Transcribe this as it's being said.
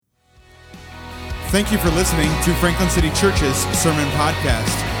Thank you for listening to Franklin City Church's Sermon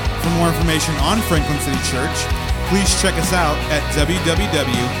Podcast. For more information on Franklin City Church, please check us out at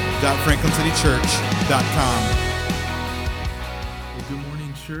www.franklincitychurch.com. Well, good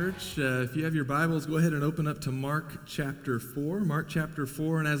morning, church. If you have your Bibles, go ahead and open up to Mark chapter 4. Mark chapter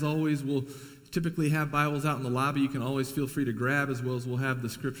 4, and as always, we'll typically have Bibles out in the lobby. You can always feel free to grab, as well as we'll have the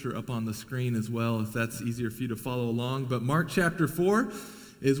scripture up on the screen as well, if that's easier for you to follow along. But Mark chapter 4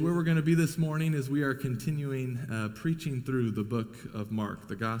 is where we're going to be this morning as we are continuing preaching through the book of Mark,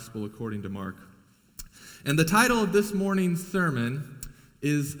 the Gospel according to Mark. And the title of this morning's sermon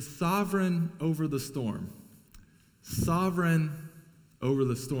is Sovereign Over the Storm. Sovereign over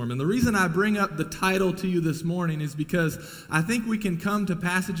the storm. And the reason I bring up the title to you this morning is because I think we can come to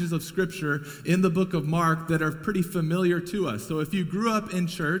passages of Scripture in the book of Mark that are pretty familiar to us. So if you grew up in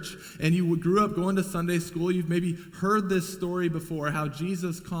church and you grew up going to Sunday school, you've maybe heard this story before, how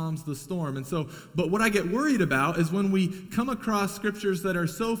Jesus calms the storm. And so, but what I get worried about is when we come across Scriptures that are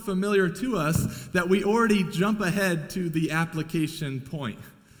so familiar to us that we already jump ahead to the application point.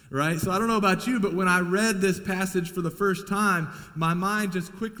 Right? So I don't know about you, but when I read this passage for the first time, my mind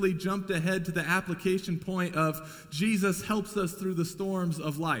just quickly jumped ahead to the application point of Jesus helps us through the storms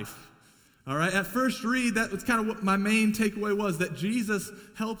of life. All right? At first read, that was kind of what my main takeaway was, that Jesus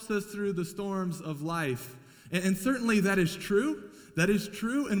helps us through the storms of life. And certainly that is true. That is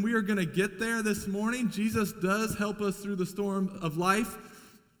true, and we are going to get there this morning. Jesus does help us through the storm of life,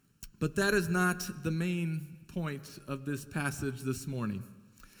 but that is not the main point of this passage this morning.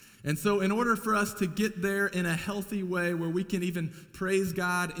 And so in order for us to get there in a healthy way where we can even praise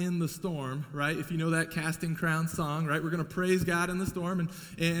God in the storm, right? If you know that Casting Crowns song, right? We're going to praise God in the storm.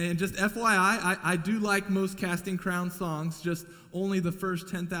 And just FYI, I do like most Casting Crowns songs, just only the first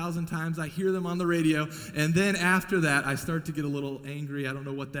 10,000 times I hear them on the radio. And then after that, I start to get a little angry. I don't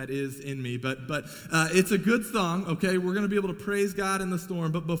know what that is in me, but it's a good song, okay? We're going to be able to praise God in the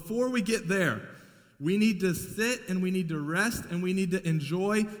storm. But before we get there, we need to sit and we need to rest and we need to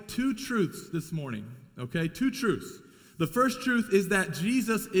enjoy two truths this morning, okay? Two truths. The first truth is that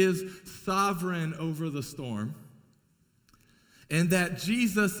Jesus is sovereign over the storm and that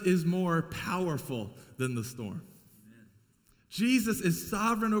Jesus is more powerful than the storm. Jesus is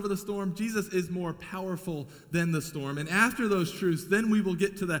sovereign over the storm. Jesus is more powerful than the storm. And after those truths, then we will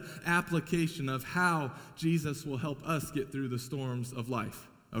get to the application of how Jesus will help us get through the storms of life.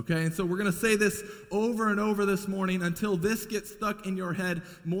 Okay, and so we're going to say this over and over this morning until this gets stuck in your head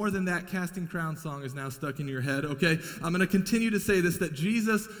more than that Casting Crowns song is now stuck in your head, okay? I'm going to continue to say this, that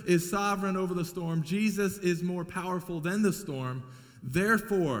Jesus is sovereign over the storm. Jesus is more powerful than the storm.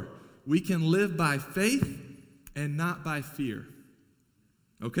 Therefore, we can live by faith and not by fear.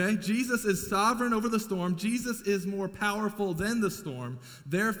 Okay? Jesus is sovereign over the storm. Jesus is more powerful than the storm.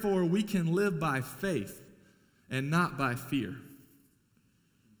 Therefore, we can live by faith and not by fear.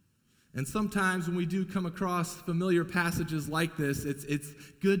 And sometimes when we do come across familiar passages like this, it's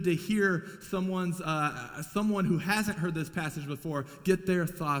good to hear someone who hasn't heard this passage before get their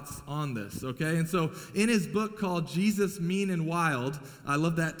thoughts on this, okay? And so in his book called Jesus, Mean and Wild, I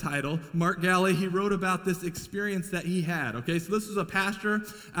love that title, Mark Galli, he wrote about this experience that he had, okay? So this was a pastor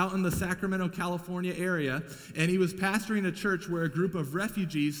out in the Sacramento, California area, and he was pastoring a church where a group of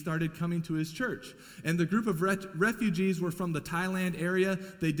refugees started coming to his church. And the group of refugees were from the Thailand area.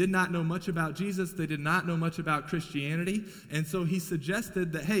 They did not know much about Jesus. They did not know much about Christianity. And so he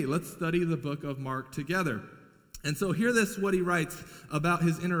suggested that, hey, let's study the book of Mark together. And so hear this, what he writes about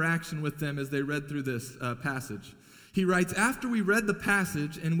his interaction with them as they read through this passage. He writes, after we read the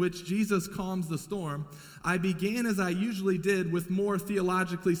passage in which Jesus calms the storm, I began as I usually did with more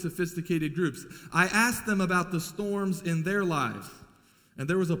theologically sophisticated groups. I asked them about the storms in their lives. And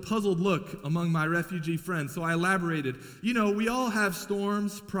there was a puzzled look among my refugee friends, so I elaborated. You know, we all have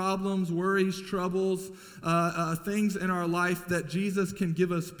storms, problems, worries, troubles, things in our life that Jesus can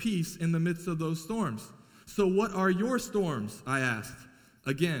give us peace in the midst of those storms. So what are your storms? I asked.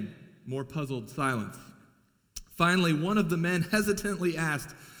 Again, more puzzled silence. Finally, one of the men hesitantly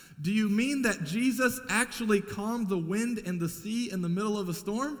asked, do you mean that Jesus actually calmed the wind and the sea in the middle of a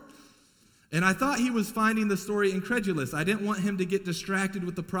storm? And I thought he was finding the story incredulous. I didn't want him to get distracted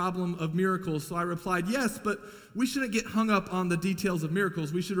with the problem of miracles, so I replied, yes, but we shouldn't get hung up on the details of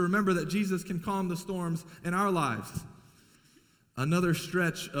miracles. We should remember that Jesus can calm the storms in our lives. Another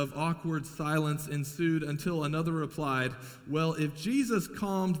stretch of awkward silence ensued until another replied, well, if Jesus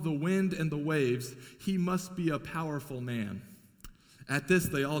calmed the wind and the waves, he must be a powerful man. At this,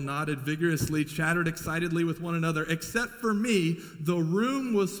 they all nodded vigorously, chattered excitedly with one another. Except for me, the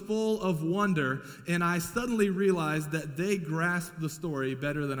room was full of wonder, and I suddenly realized that they grasped the story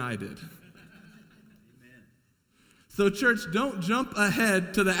better than I did. So church, don't jump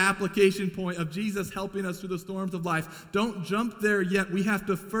ahead to the application point of Jesus helping us through the storms of life. Don't jump there yet. We have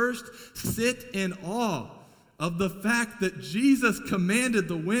to first sit in awe of the fact that Jesus commanded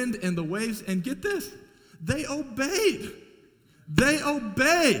the wind and the waves, and get this, they obeyed. They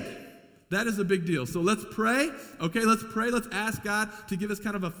obeyed. That is a big deal. So let's pray. Okay, let's pray. Let's ask God to give us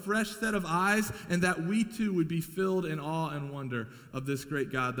kind of a fresh set of eyes, and that we too would be filled in awe and wonder of this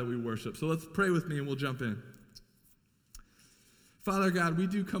great God that we worship. So let's pray with me and we'll jump in. Father God, we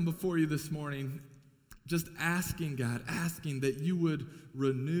do come before you this morning just asking, God, asking that you would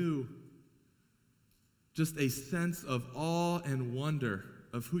renew just a sense of awe and wonder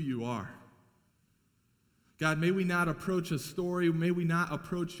of who you are. God, may we not approach a story, may we not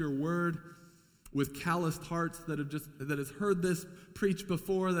approach your word with calloused hearts that has heard this preached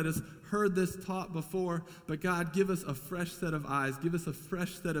before, that has heard this taught before, but God, give us a fresh set of eyes, give us a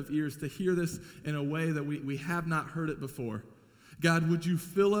fresh set of ears to hear this in a way that we have not heard it before. God, would you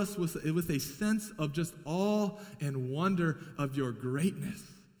fill us with a sense of just awe and wonder of your greatness,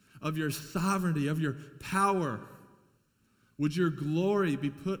 of your sovereignty, of your power. Would your glory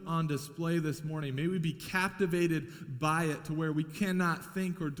be put on display this morning? May we be captivated by it to where we cannot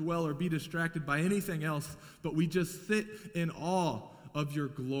think or dwell or be distracted by anything else, but we just sit in awe of your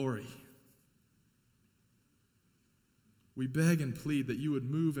glory. We beg and plead that you would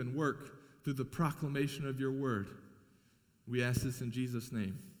move and work through the proclamation of your word. We ask this in Jesus'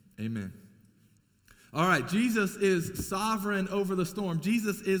 name. Amen. All right, Jesus is sovereign over the storm.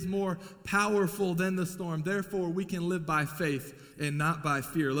 Jesus is more powerful than the storm. Therefore, we can live by faith and not by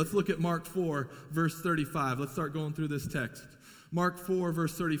fear. Let's look at Mark 4, verse 35. Let's start going through this text. Mark 4,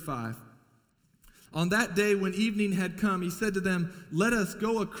 verse 35. On that day when evening had come, he said to them, "Let us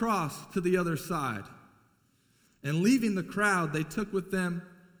go across to the other side." And leaving the crowd, they took him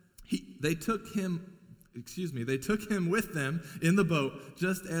with them in the boat,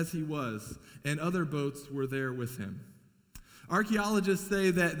 just as he was, and other boats were there with him. Archaeologists say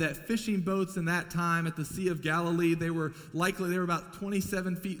that fishing boats in that time at the Sea of Galilee, they were about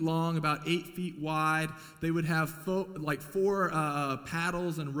 27 feet long, about 8 feet wide. They would have four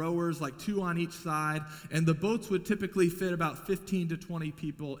paddles and rowers, like 2 on each side, and the boats would typically fit about 15 to 20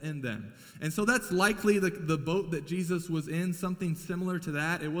 people in them. And so that's likely the boat that Jesus was in, something similar to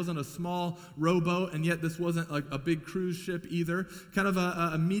that. It wasn't a small rowboat, and yet this wasn't like a big cruise ship either. Kind of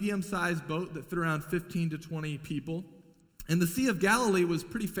a medium-sized boat that fit around 15 to 20 people. And the Sea of Galilee was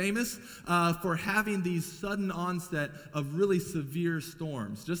pretty famous for having these sudden onset of really severe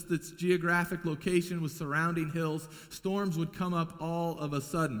storms. Just its geographic location with surrounding hills, storms would come up all of a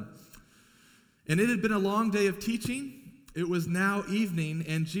sudden. And it had been a long day of teaching. It was now evening,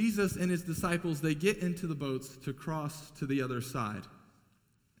 and Jesus and his disciples, they get into the boats to cross to the other side.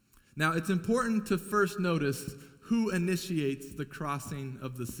 Now, it's important to first notice who initiates the crossing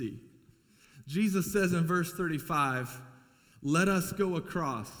of the sea. Jesus says in verse 35, "Let us go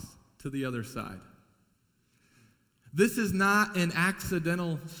across to the other side." This is not an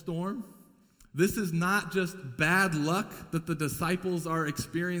accidental storm. This is not just bad luck that the disciples are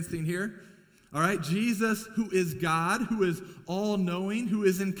experiencing here. All right, Jesus, who is God, who is all-knowing, who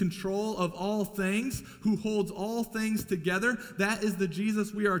is in control of all things, who holds all things together, that is the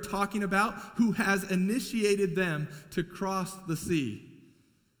Jesus we are talking about, who has initiated them to cross the sea.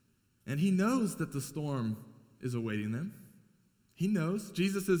 And he knows that the storm is awaiting them. He knows.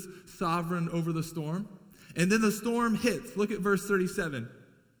 Jesus is sovereign over the storm. And then the storm hits. Look at verse 37.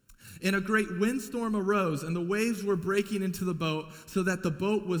 "And a great windstorm arose, and the waves were breaking into the boat, so that the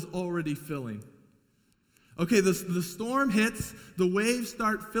boat was already filling." Okay, the storm hits, the waves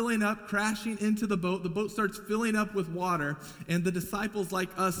start filling up, crashing into the boat starts filling up with water, and the disciples,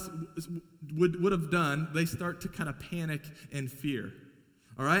 like us would have done, they start to kind of panic and fear.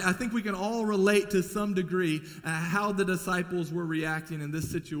 All right, I think we can all relate to some degree how the disciples were reacting in this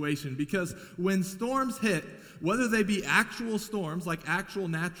situation, because when storms hit, whether they be actual storms, like actual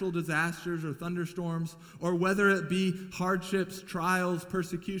natural disasters or thunderstorms, or whether it be hardships, trials,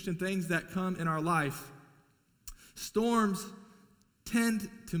 persecution, things that come in our life, storms tend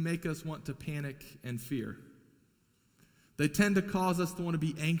to make us want to panic and fear. They tend to cause us to want to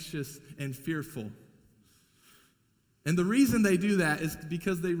be anxious and fearful. And the reason they do that is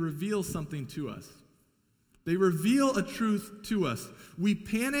because they reveal something to us. They reveal a truth to us. We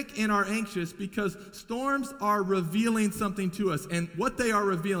panic and are anxious because storms are revealing something to us. And what they are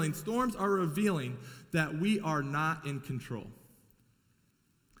revealing, storms are revealing that we are not in control.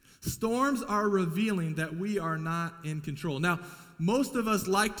 Storms are revealing that we are not in control. Now, most of us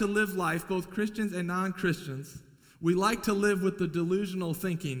like to live life, both Christians and non-Christians. We like to live with the delusional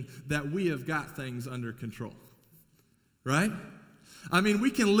thinking that we have got things under control. right? I mean, we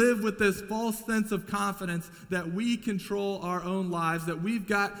can live with this false sense of confidence that we control our own lives, that we've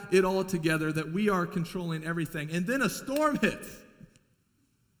got it all together, that we are controlling everything. And then a storm hits.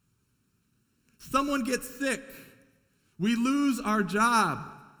 Someone gets sick. We lose our job.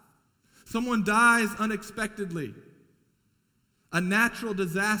 Someone dies unexpectedly. A natural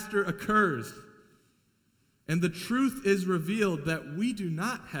disaster occurs. And the truth is revealed that we do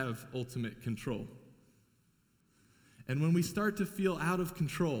not have ultimate control. And when we start to feel out of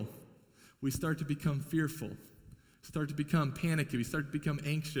control, we start to become fearful, start to become panicky, we start to become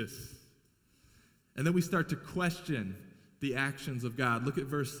anxious. And then we start to question the actions of God. Look at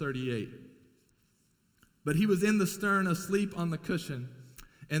verse 38. But he was in the stern, asleep on the cushion,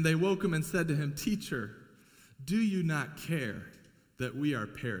 and they woke him and said to him, "Teacher, do you not care that we are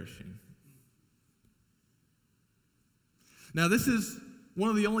perishing?" Now, this is one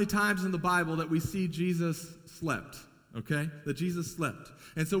of the only times in the Bible that we see Jesus slept. Okay? That Jesus slept.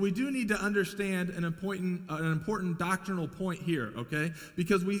 And so we do need to understand an important doctrinal point here, okay?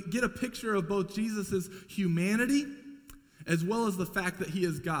 Because we get a picture of both Jesus' humanity as well as the fact that he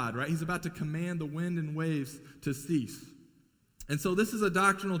is God, right? He's about to command the wind and waves to cease. And so this is a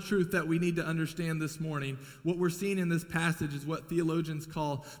doctrinal truth that we need to understand this morning. What we're seeing in this passage is what theologians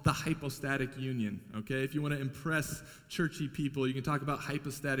call the hypostatic union, okay? If you want to impress churchy people, you can talk about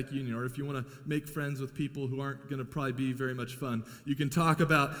hypostatic union. Or if you want to make friends with people who aren't going to probably be very much fun, you can talk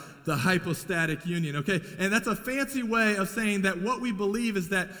about the hypostatic union, okay? And that's a fancy way of saying that what we believe is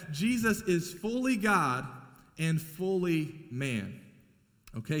that Jesus is fully God and fully man,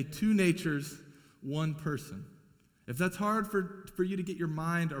 okay? Two natures, one person. If that's hard for you to get your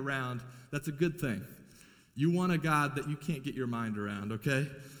mind around, that's a good thing. You want a God that you can't get your mind around, okay?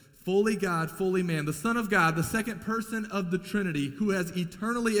 Fully God, fully man. The Son of God, the second person of the Trinity, who has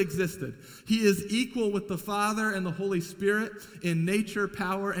eternally existed. He is equal with the Father and the Holy Spirit in nature,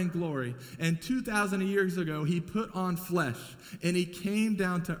 power, and glory. And 2,000 years ago, he put on flesh, and he came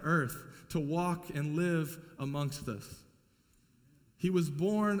down to earth to walk and live amongst us. He was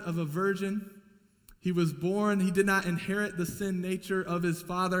born of a virgin. He was born, he did not inherit the sin nature of his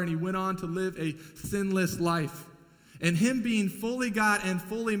father, and he went on to live a sinless life. And him being fully God and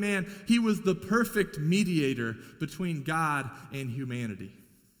fully man, he was the perfect mediator between God and humanity.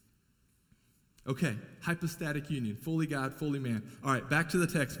 Okay, hypostatic union, fully God, fully man. All right, back to the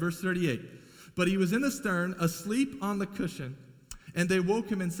text, verse 38. But he was in the stern, asleep on the cushion, and they woke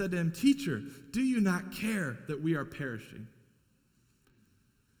him and said to him, "Teacher, do you not care that we are perishing?"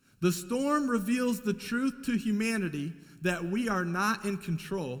 The storm reveals the truth to humanity that we are not in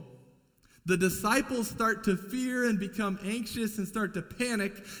control. The disciples start to fear and become anxious and start to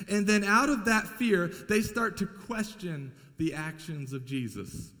panic, and then out of that fear, they start to question the actions of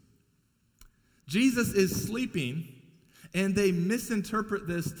Jesus. Jesus is sleeping, and they misinterpret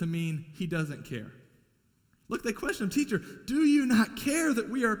this to mean he doesn't care. Look, they question him, "Teacher, do you not care that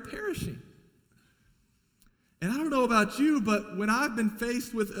we are perishing?" And I don't know about you, but when I've been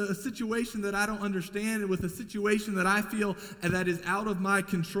faced with a situation that I don't understand and with a situation that I feel that is out of my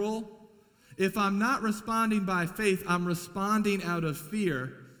control, if I'm not responding by faith, I'm responding out of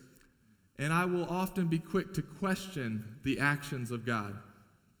fear, and I will often be quick to question the actions of God.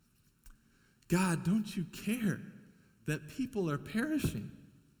 God, don't you care that people are perishing?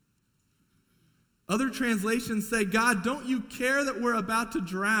 Other translations say, God, don't you care that we're about to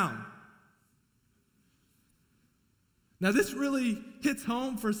drown? Now, this really hits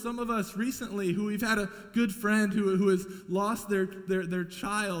home for some of us recently who we've had a good friend who has lost their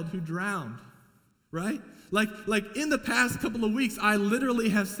child who drowned, right? Like in the past couple of weeks, I literally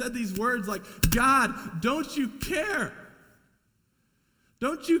have said these words like, God, don't you care?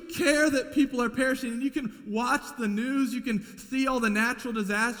 Don't you care that people are perishing? And you can watch the news. You can see all the natural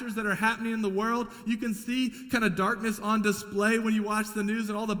disasters that are happening in the world. You can see kind of darkness on display when you watch the news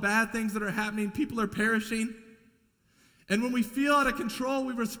and all the bad things that are happening. People are perishing. And when we feel out of control,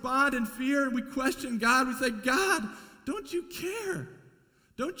 we respond in fear and we question God. We say, God, don't you care?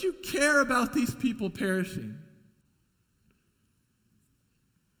 Don't you care about these people perishing?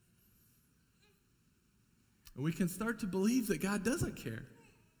 And we can start to believe that God doesn't care.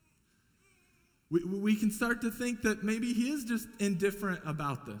 We can start to think that maybe he is just indifferent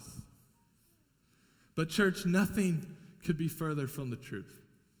about this. But church, nothing could be further from the truth.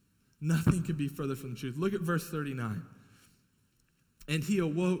 Nothing could be further from the truth. Look at verse 39. And he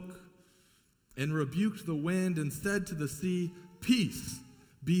awoke and rebuked the wind and said to the sea, "Peace,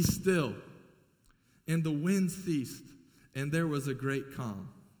 be still." And the wind ceased, and there was a great calm.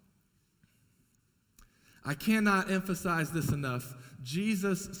 I cannot emphasize this enough.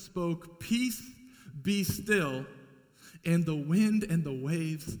 Jesus spoke, "Peace, be still," and the wind and the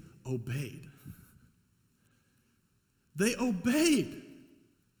waves obeyed. They obeyed.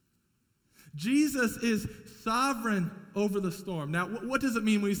 Jesus is sovereign over the storm. Now, what does it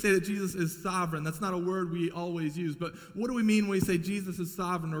mean when we say that Jesus is sovereign? That's not a word we always use, but what do we mean when we say Jesus is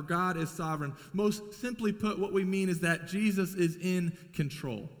sovereign or God is sovereign? Most simply put, what we mean is that Jesus is in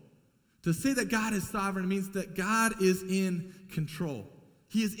control. To say that God is sovereign means that God is in control.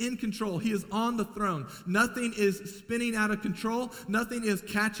 He is in control. He is on the throne. Nothing is spinning out of control. Nothing is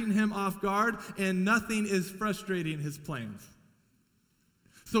catching him off guard, and nothing is frustrating his plans.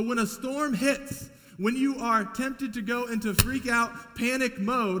 So when a storm hits, when you are tempted to go into freak out, panic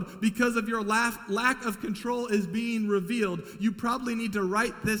mode because of your lack of control is being revealed, you probably need to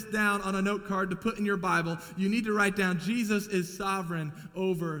write this down on a note card to put in your Bible. You need to write down, Jesus is sovereign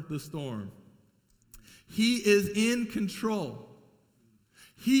over the storm. He is in control.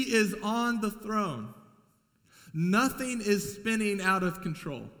 He is on the throne. Nothing is spinning out of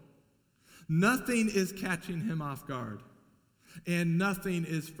control. Nothing is catching him off guard. And nothing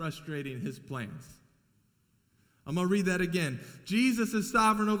is frustrating his plans. I'm going to read that again. Jesus is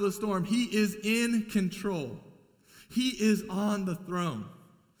sovereign over the storm. He is in control. He is on the throne.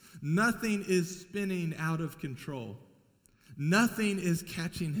 Nothing is spinning out of control. Nothing is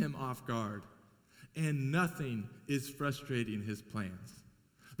catching him off guard. And nothing is frustrating his plans.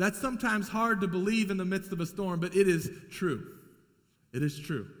 That's sometimes hard to believe in the midst of a storm, but it is true. It is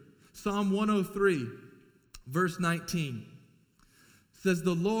true. Psalm 103, verse 19. Says,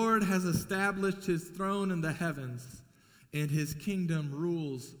 the Lord has established his throne in the heavens, and his kingdom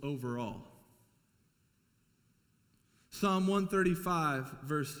rules over all. Psalm 135,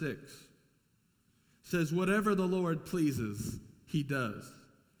 verse 6 says, whatever the Lord pleases, he does,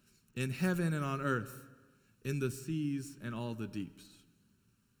 in heaven and on earth, in the seas and all the deeps.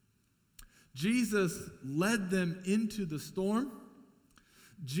 Jesus led them into the storm.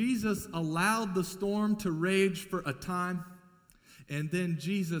 Jesus allowed the storm to rage for a time. And then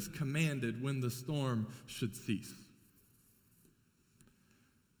Jesus commanded when the storm should cease.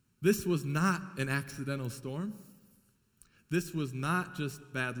 This was not an accidental storm. This was not just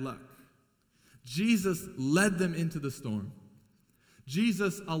bad luck. Jesus led them into the storm.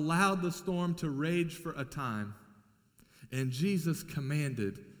 Jesus allowed the storm to rage for a time. And Jesus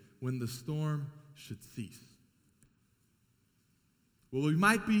commanded when the storm should cease. Well, we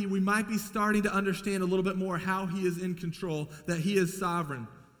might be starting to understand a little bit more how he is in control, that he is sovereign.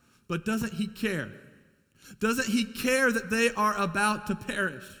 But doesn't he care? Doesn't he care that they are about to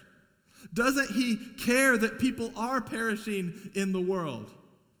perish? Doesn't he care that people are perishing in the world?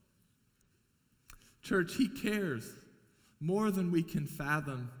 Church, he cares more than we can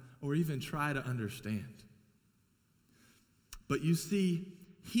fathom or even try to understand. But you see,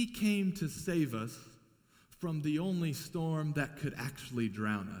 he came to save us from the only storm that could actually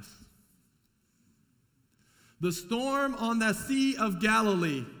drown us. The storm on the Sea of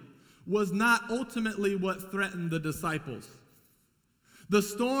Galilee was not ultimately what threatened the disciples. The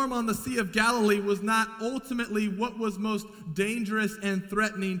storm on the Sea of Galilee was not ultimately what was most dangerous and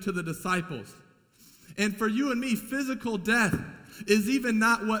threatening to the disciples. And for you and me, physical death is even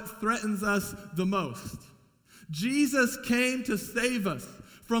not what threatens us the most. Jesus came to save us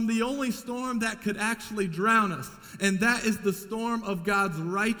from the only storm that could actually drown us, and that is the storm of God's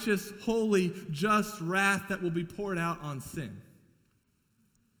righteous, holy, just wrath that will be poured out on sin.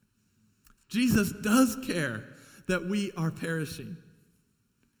 Jesus does care that we are perishing,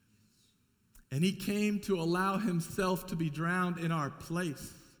 and he came to allow himself to be drowned in our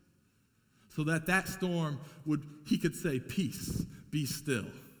place so that storm he could say, peace, be still.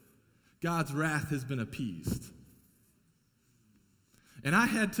 God's wrath has been appeased. And I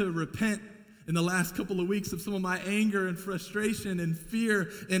had to repent in the last couple of weeks of some of my anger and frustration and fear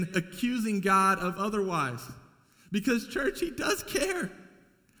and accusing God of otherwise. Because, church, he does care.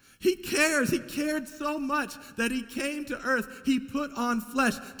 He cares. He cared so much that he came to earth. He put on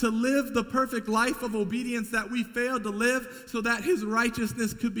flesh to live the perfect life of obedience that we failed to live so that his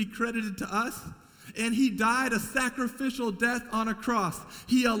righteousness could be credited to us. And he died a sacrificial death on a cross.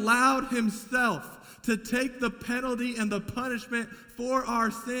 He allowed himself to take the penalty and the punishment for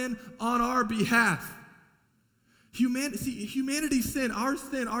our sin on our behalf. Humanity's sin,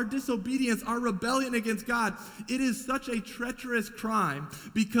 our disobedience, our rebellion against God, it is such a treacherous crime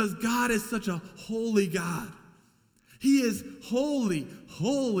because God is such a holy God. He is holy,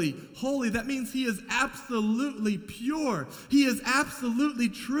 holy, holy. That means he is absolutely pure. He is absolutely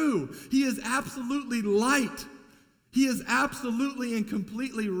true. He is absolutely light. He is absolutely and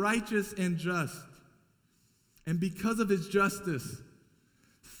completely righteous and just. And because of his justice,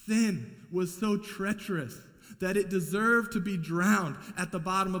 sin was so treacherous that it deserved to be drowned at the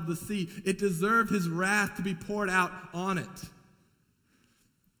bottom of the sea. It deserved his wrath to be poured out on it.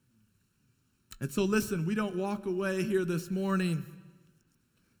 And so listen, we don't walk away here this morning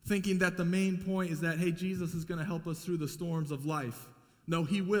thinking that the main point is that, hey, Jesus is going to help us through the storms of life. No,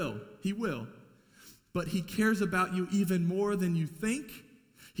 he will. He will. But he cares about you even more than you think.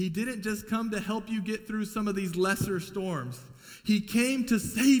 He didn't just come to help you get through some of these lesser storms. He came to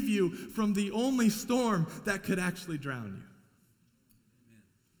save you from the only storm that could actually drown you.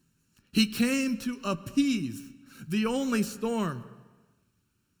 He came to appease the only storm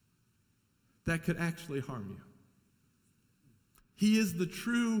that could actually harm you. He is the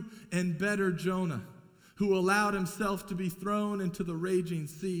true and better Jonah, who allowed himself to be thrown into the raging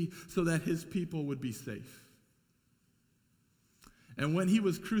sea so that his people would be safe. And when he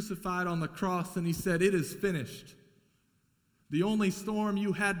was crucified on the cross and he said, "It is finished," the only storm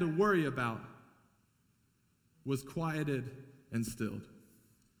you had to worry about was quieted and stilled.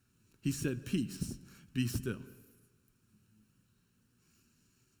 He said, "Peace, be still."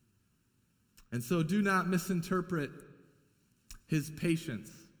 And so do not misinterpret his patience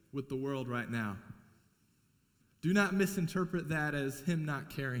with the world right now. Do not misinterpret that as him not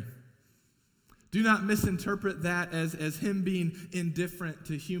caring. Do not misinterpret that as him being indifferent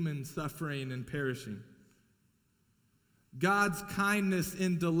to human suffering and perishing. God's kindness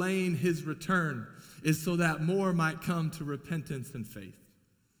in delaying his return is so that more might come to repentance and faith.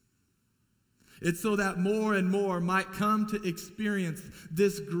 It's so that more and more might come to experience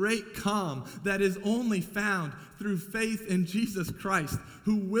this great calm that is only found through faith in Jesus Christ,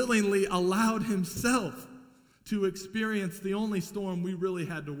 who willingly allowed himself to experience the only storm we really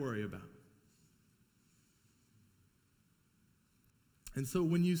had to worry about. And so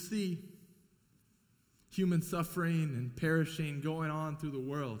when you see human suffering and perishing going on through the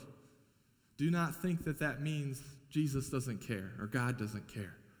world, do not think that that means Jesus doesn't care or God doesn't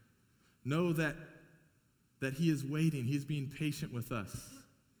care. Know that he is waiting. He's being patient with us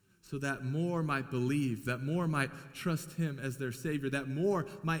so that more might believe, that more might trust him as their Savior, that more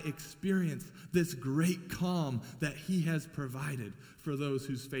might experience this great calm that he has provided for those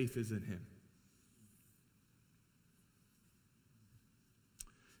whose faith is in him.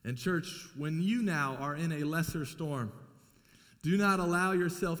 And church, when you now are in a lesser storm, do not allow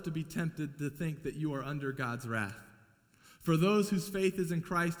yourself to be tempted to think that you are under God's wrath. For those whose faith is in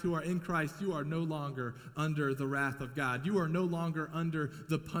Christ, who are in Christ, you are no longer under the wrath of God. You are no longer under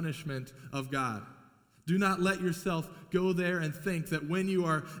the punishment of God. Do not let yourself go there and think that when you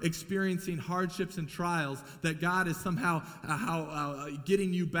are experiencing hardships and trials, that God is somehow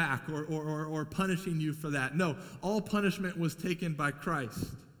getting you back or punishing you for that. No, all punishment was taken by Christ.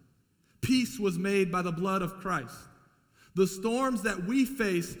 Peace was made by the blood of Christ. The storms that we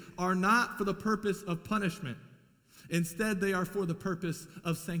face are not for the purpose of punishment. Instead, they are for the purpose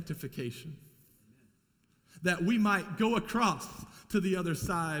of sanctification. That we might go across to the other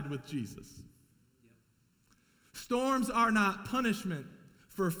side with Jesus. Storms are not punishment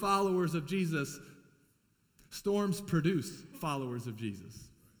for followers of Jesus. Storms produce followers of Jesus.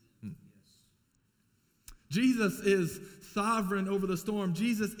 Jesus is sovereign over the storm.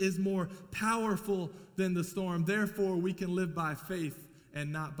 Jesus is more powerful than the storm. Therefore, we can live by faith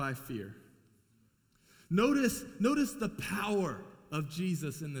and not by fear. Notice the power of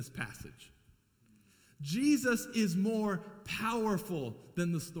Jesus in this passage. Jesus is more powerful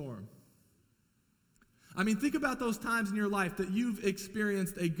than the storm. I mean, think about those times in your life that you've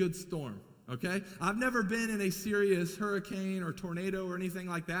experienced a good storm, okay? I've never been in a serious hurricane or tornado or anything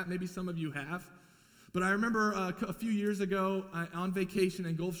like that. Maybe some of you have. But I remember a few years ago on vacation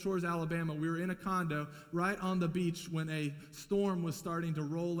in Gulf Shores, Alabama, we were in a condo right on the beach when a storm was starting to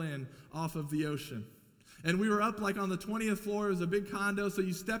roll in off of the ocean. And we were up like on the 20th floor. It was a big condo, so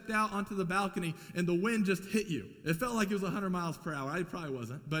you stepped out onto the balcony and the wind just hit you. It felt like it was 100 miles per hour. I probably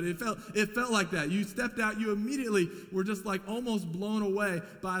wasn't, but it felt like that. You stepped out, you immediately were just like almost blown away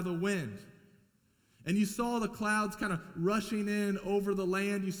by the wind. And you saw the clouds kind of rushing in over the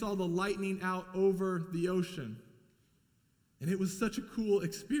land. You saw the lightning out over the ocean. And it was such a cool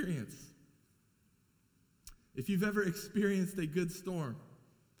experience. If you've ever experienced a good storm,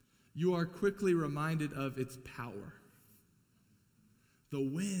 you are quickly reminded of its power. The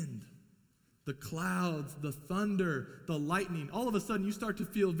wind, the clouds, the thunder, the lightning. All of a sudden, you start to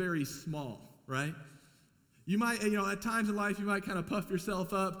feel very small, right? You might, at times in life, you might kind of puff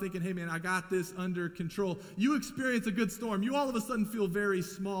yourself up thinking, hey man, I got this under control. You experience a good storm. You all of a sudden feel very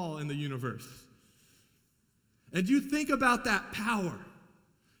small in the universe. And you think about that power.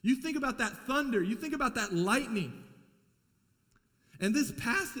 You think about that thunder. You think about that lightning. And this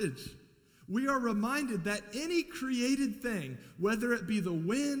passage, we are reminded that any created thing, whether it be the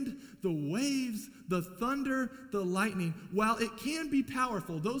wind, the waves, the thunder, the lightning, while it can be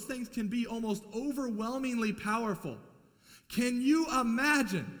powerful, those things can be almost overwhelmingly powerful. Can you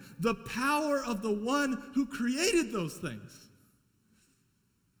imagine the power of the one who created those things?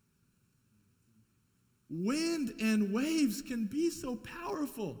 Wind and waves can be so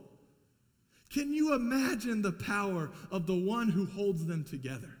powerful. Can you imagine the power of the one who holds them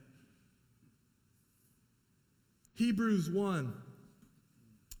together? Hebrews 1,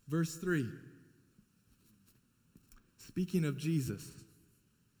 verse 3. Speaking of Jesus,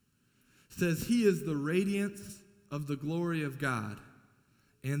 says, He is the radiance of the glory of God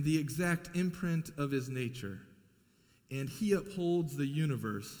and the exact imprint of His nature, and He upholds the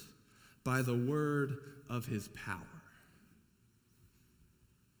universe by the word of His power.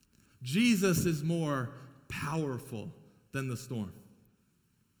 Jesus is more powerful than the storm.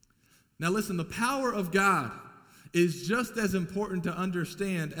 Now listen, the power of God is just as important to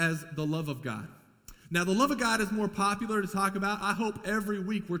understand as the love of God. Now, the love of God is more popular to talk about. I hope every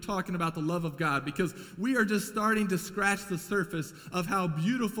week we're talking about the love of God, because we are just starting to scratch the surface of how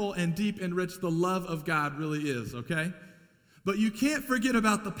beautiful and deep and rich the love of God really is, okay? But you can't forget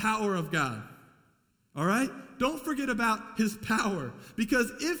about the power of God, all right? Don't forget about His power,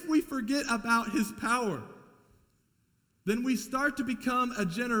 because if we forget about His power, then we start to become a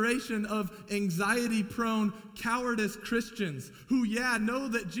generation of anxiety-prone, cowardice Christians who, know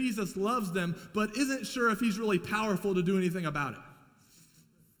that Jesus loves them, but isn't sure if He's really powerful to do anything about it.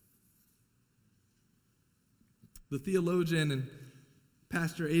 The theologian and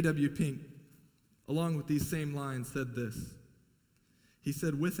Pastor A.W. Pink, along with these same lines, said this. He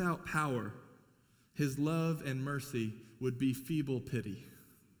said, without power, His love and mercy would be feeble pity.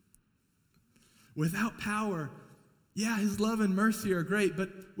 Without power, His love and mercy are great, but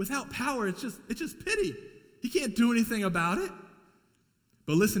without power, it's just pity. He can't do anything about it.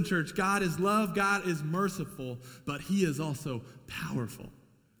 But listen, church, God is love, God is merciful, but He is also powerful.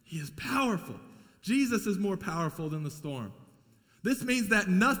 He is powerful. Jesus is more powerful than the storm. This means that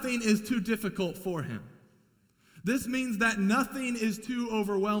nothing is too difficult for Him. This means that nothing is too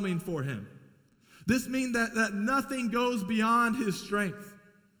overwhelming for Him. This means that nothing goes beyond His strength.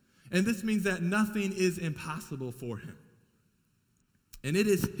 And this means that nothing is impossible for Him. And it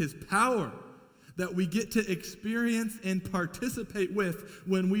is His power that we get to experience and participate with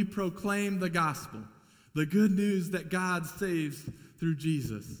when we proclaim the gospel, the good news that God saves through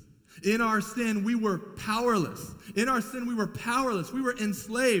Jesus. In our sin, we were powerless. In our sin, we were powerless. We were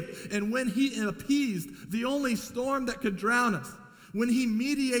enslaved. And when He appeased the only storm that could drown us, when He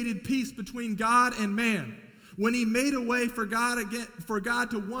mediated peace between God and man, when He made a way for God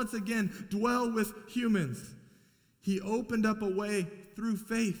to once again dwell with humans, He opened up a way through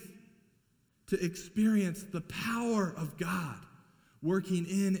faith to experience the power of God working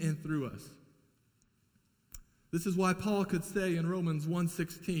in and through us. This is why Paul could say in Romans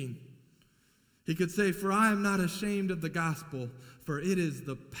 1:16, he could say, for I am not ashamed of the gospel, for it is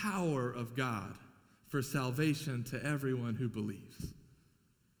the power of God for salvation to everyone who believes.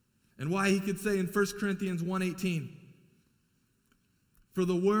 And why he could say in 1 Corinthians 1:18, for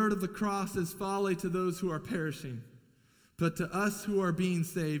the word of the cross is folly to those who are perishing, but to us who are being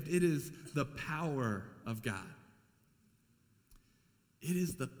saved, it is the power of God. It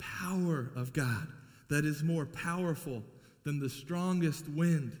is the power of God that is more powerful than the strongest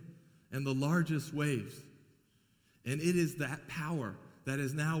wind and the largest waves. And it is that power that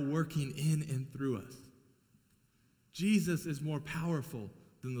is now working in and through us. Jesus is more powerful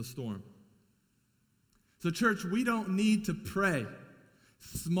than the storm. So church, we don't need to pray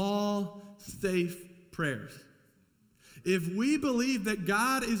small, safe prayers. If we believe that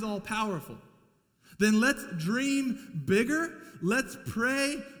God is all-powerful, then let's dream bigger, let's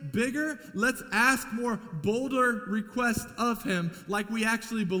pray bigger, let's ask more bolder requests of Him like we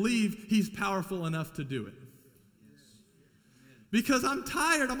actually believe He's powerful enough to do it. Because I'm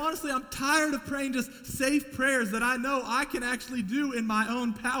tired of praying just safe prayers that I know I can actually do in my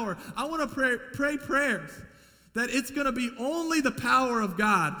own power. I want to pray prayers that it's going to be only the power of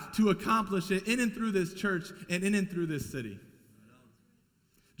God to accomplish it in and through this church and in and through this city.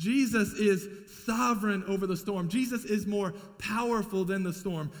 Jesus is sovereign over the storm. Jesus is more powerful than the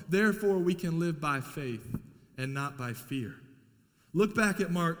storm. Therefore, we can live by faith and not by fear. Look back at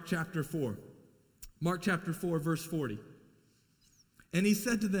Mark chapter 4. Mark chapter 4, verse 40. And He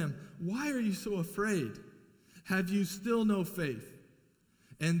said to them, why are you so afraid? Have you still no faith?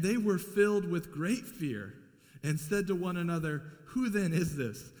 And they were filled with great fear and said to one another, who then is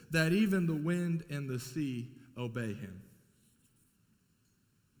this, that even the wind and the sea obey Him?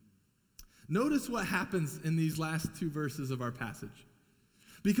 Notice what happens in these last two verses of our passage.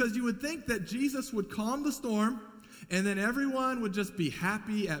 Because you would think that Jesus would calm the storm, and then everyone would just be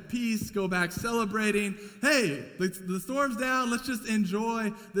happy, at peace, go back celebrating. Hey, the storm's down, let's just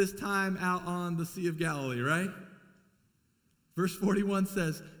enjoy this time out on the Sea of Galilee, right? Verse 41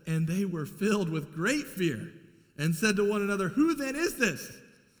 says, and they were filled with great fear and said to one another, who then is this,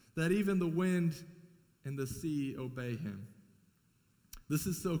 that even the wind and the sea obey him? This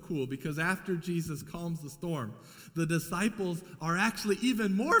is so cool because after Jesus calms the storm, the disciples are actually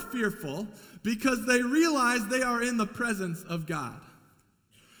even more fearful because they realize they are in the presence of God.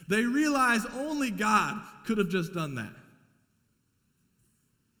 They realize only God could have just done that.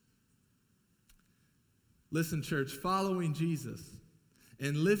 Listen, church, following Jesus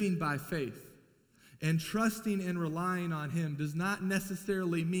and living by faith and trusting and relying on him does not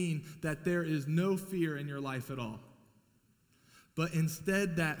necessarily mean that there is no fear in your life at all. But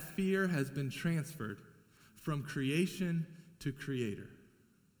instead, that fear has been transferred from creation to creator.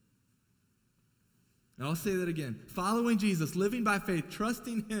 And I'll say that again. Following Jesus, living by faith,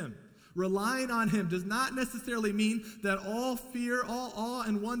 trusting him, relying on him does not necessarily mean that all fear, all awe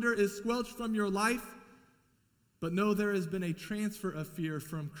and wonder is squelched from your life. But no, there has been a transfer of fear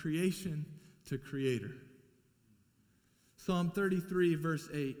from creation to creator. Psalm 33, verse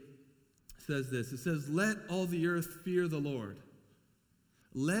 8 says this. It says, let all the earth fear the Lord.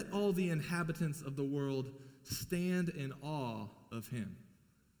 Let all the inhabitants of the world stand in awe of him.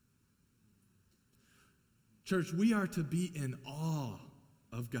 Church, we are to be in awe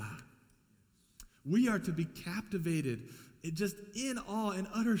of God. We are to be captivated, just in awe and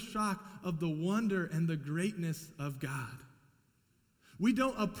utter shock of the wonder and the greatness of God. We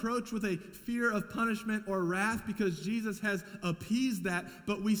don't approach with a fear of punishment or wrath because Jesus has appeased that,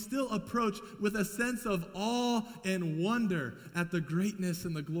 but we still approach with a sense of awe and wonder at the greatness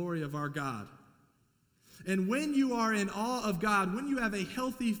and the glory of our God. And when you are in awe of God, when you have a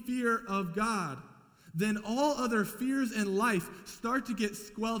healthy fear of God, then all other fears in life start to get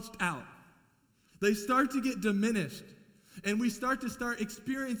squelched out. They start to get diminished. And we start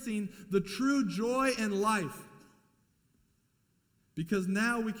experiencing the true joy in life. Because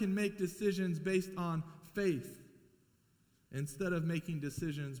now we can make decisions based on faith instead of making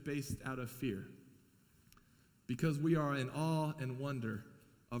decisions based out of fear. Because we are in awe and wonder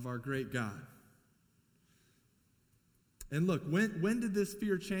of our great God. And look, when did this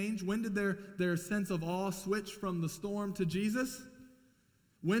fear change? When did their sense of awe switch from the storm to Jesus?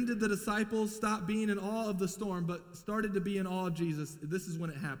 When did the disciples stop being in awe of the storm but started to be in awe of Jesus? This is when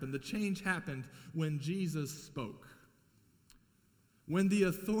it happened. The change happened when Jesus spoke. When the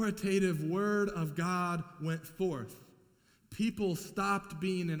authoritative word of God went forth, people stopped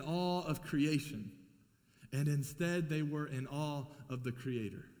being in awe of creation, and instead they were in awe of the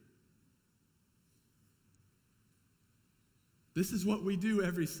Creator. This is what we do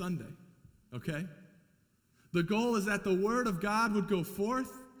every Sunday, okay? The goal is that the word of God would go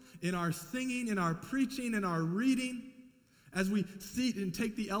forth in our singing, in our preaching, in our reading, as we seat and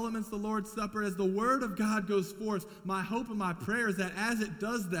take the elements of the Lord's Supper, as the word of God goes forth. My hope and my prayer is that as it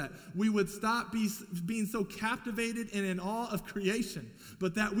does that, we would stop being so captivated and in awe of creation,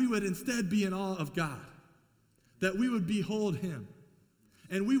 but that we would instead be in awe of God, that we would behold him.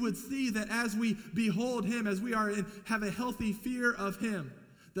 And we would see that as we behold him, as we have a healthy fear of him,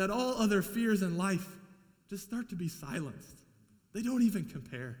 that all other fears in life just start to be silenced. They don't even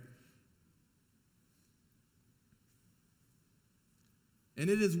compare. And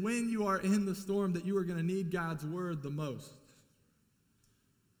it is when you are in the storm that you are going to need God's word the most.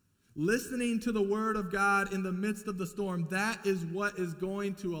 Listening to the word of God in the midst of the storm, that is what is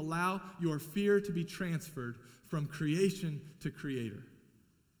going to allow your fear to be transferred from creation to creator.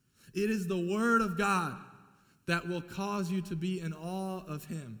 It is the word of God that will cause you to be in awe of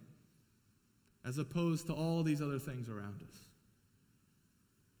him, as opposed to all these other things around us.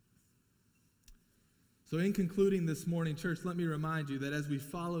 So in concluding this morning, church, let me remind you that as we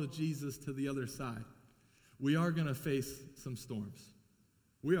follow Jesus to the other side, we are going to face some storms.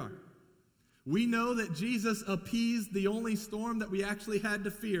 We are. We know that Jesus appeased the only storm that we actually had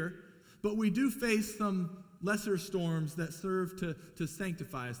to fear, but we do face some lesser storms that serve to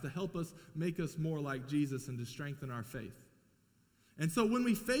sanctify us, to help us, make us more like Jesus and to strengthen our faith. And so when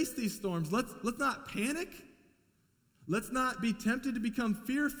we face these storms, let's not panic. Let's not be tempted to become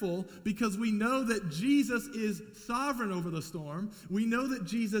fearful, because we know that Jesus is sovereign over the storm. We know that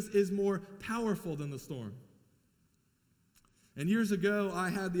Jesus is more powerful than the storm. And years ago, I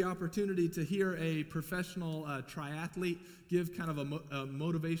had the opportunity to hear a professional triathlete give kind of a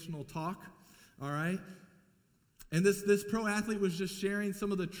motivational talk, all right? And this pro athlete was just sharing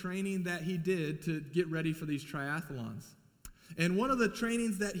some of the training that he did to get ready for these triathlons. And one of the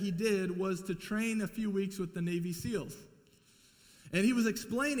trainings that he did was to train a few weeks with the Navy SEALs. And he was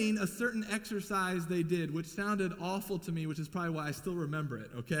explaining a certain exercise they did, which sounded awful to me, which is probably why I still remember it,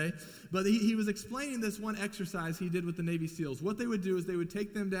 okay? But he was explaining this one exercise he did with the Navy SEALs. What they would do is they would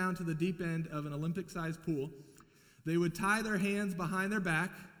take them down to the deep end of an Olympic-sized pool. They would tie their hands behind their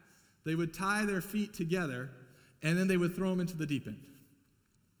back. They would tie their feet together, and then they would throw them into the deep end.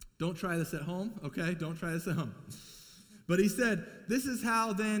 Don't try this at home, okay? Don't try this at home. But he said, this is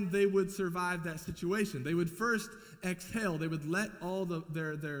how then they would survive that situation. They would first exhale. They would let all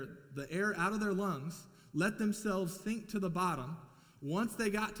the air out of their lungs, let themselves sink to the bottom. Once they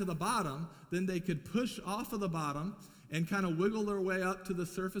got to the bottom, then they could push off of the bottom and kind of wiggle their way up to the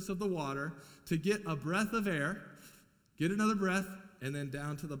surface of the water to get a breath of air, get another breath, and then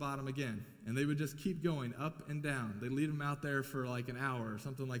down to the bottom again. And they would just keep going up and down. They'd leave them out there for like an hour or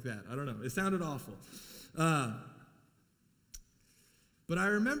something like that. I don't know. It sounded awful. But I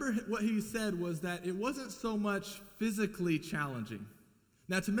remember what he said was that it wasn't so much physically challenging.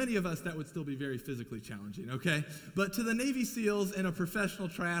 Now, to many of us, that would still be very physically challenging, okay? But to the Navy SEALs and a professional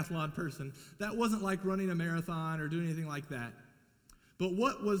triathlon person, that wasn't like running a marathon or doing anything like that. But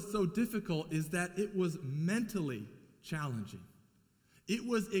what was so difficult is that it was mentally challenging. It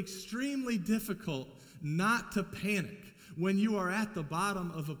was extremely difficult not to panic when you are at the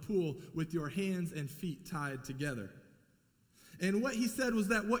bottom of a pool with your hands and feet tied together. And what he said was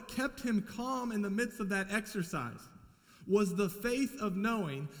that what kept him calm in the midst of that exercise was the faith of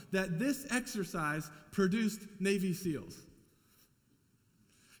knowing that this exercise produced Navy SEALs.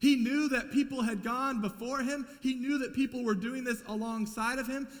 He knew that people had gone before him. He knew that people were doing this alongside of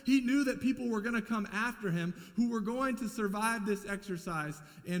him. He knew that people were going to come after him who were going to survive this exercise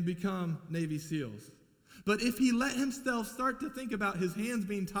and become Navy SEALs. But if he let himself start to think about his hands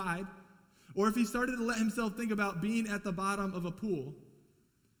being tied, or if he started to let himself think about being at the bottom of a pool,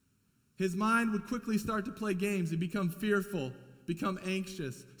 his mind would quickly start to play games. He'd become fearful, become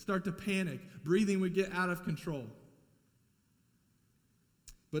anxious, start to panic. Breathing would get out of control.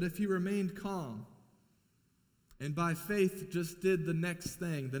 But if he remained calm and by faith just did the next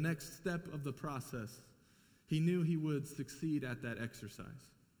thing, the next step of the process, he knew he would succeed at that exercise.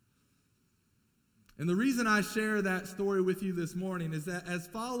 And the reason I share that story with you this morning is that as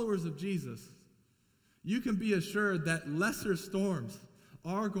followers of Jesus, you can be assured that lesser storms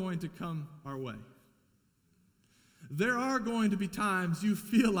are going to come our way. There are going to be times you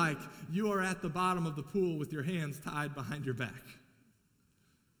feel like you are at the bottom of the pool with your hands tied behind your back.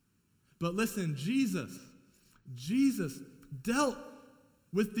 But listen, Jesus dealt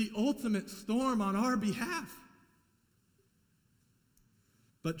with the ultimate storm on our behalf.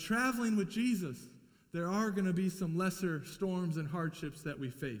 But traveling with Jesus, there are going to be some lesser storms and hardships that we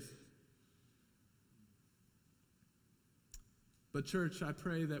face. But church, I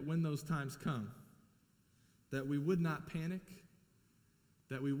pray that when those times come, that we would not panic,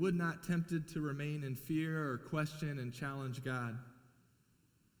 that we would not tempted to remain in fear or question and challenge God.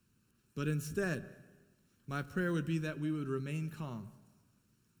 But instead, my prayer would be that we would remain calm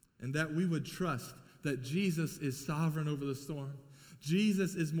and that we would trust that Jesus is sovereign over the storm.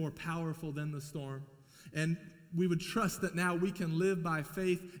 Jesus is more powerful than the storm. And we would trust that now we can live by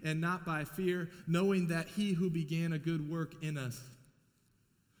faith and not by fear, knowing that he who began a good work in us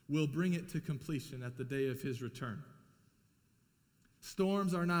will bring it to completion at the day of his return.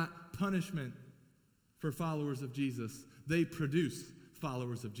 Storms are not punishment for followers of Jesus. They produce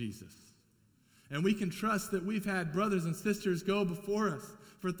followers of Jesus. And we can trust that we've had brothers and sisters go before us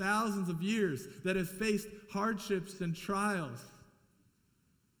for thousands of years that have faced hardships and trials.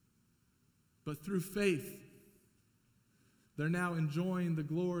 But through faith, they're now enjoying the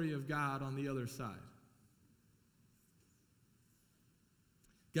glory of God on the other side.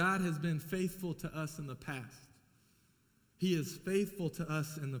 God has been faithful to us in the past. He is faithful to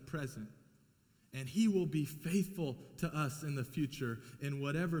us in the present. And he will be faithful to us in the future in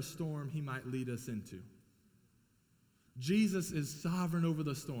whatever storm he might lead us into. Jesus is sovereign over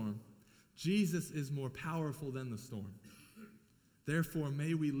the storm. Jesus is more powerful than the storm. Therefore,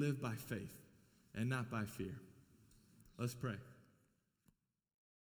 may we live by faith and not by fear. Let's pray.